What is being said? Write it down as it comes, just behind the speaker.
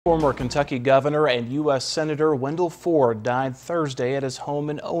Former Kentucky Governor and U.S. Senator Wendell Ford died Thursday at his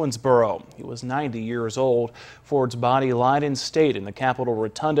home in Owensboro. He was 90 years old. Ford's body lied in state in the Capitol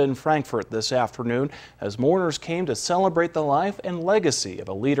Rotunda in Frankfort this afternoon as mourners came to celebrate the life and legacy of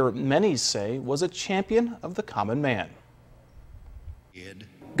a leader many say was a champion of the common man.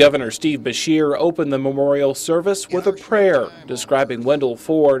 Governor Steve Beshear opened the memorial service with a prayer, describing Wendell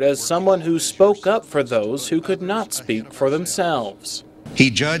Ford as someone who spoke up for those who could not speak for themselves. He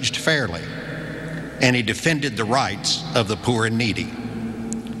judged fairly, and he defended the rights of the poor and needy.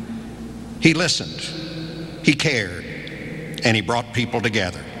 He listened, he cared, and he brought people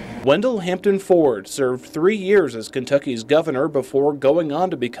together. Wendell Hampton Ford served 3 years as Kentucky's governor before going on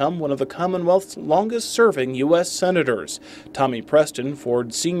to become one of the Commonwealth's longest-serving U.S. senators. Tommy Preston,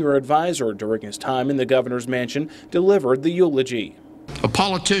 Ford's senior advisor during his time in the governor's mansion, delivered the eulogy. A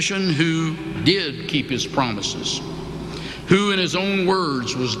politician who did keep his promises, who in his own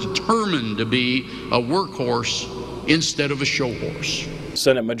words was determined to be a workhorse instead of a show horse.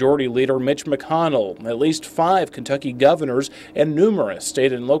 Senate Majority Leader Mitch McConnell, at least 5 Kentucky governors, and numerous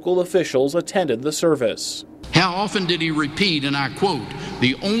state and local officials attended the service. How often did he repeat, and I quote,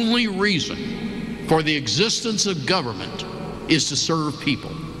 "The only reason for the existence of government is to serve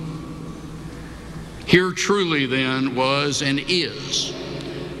people." Here truly then was and is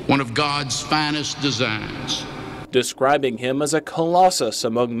one of God's finest designs. Describing him as a colossus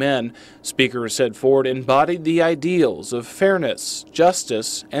among men, speakers said Ford embodied the ideals of fairness,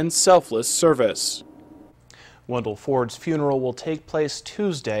 justice, and selfless service. Wendell Ford's funeral will take place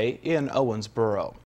Tuesday in Owensboro.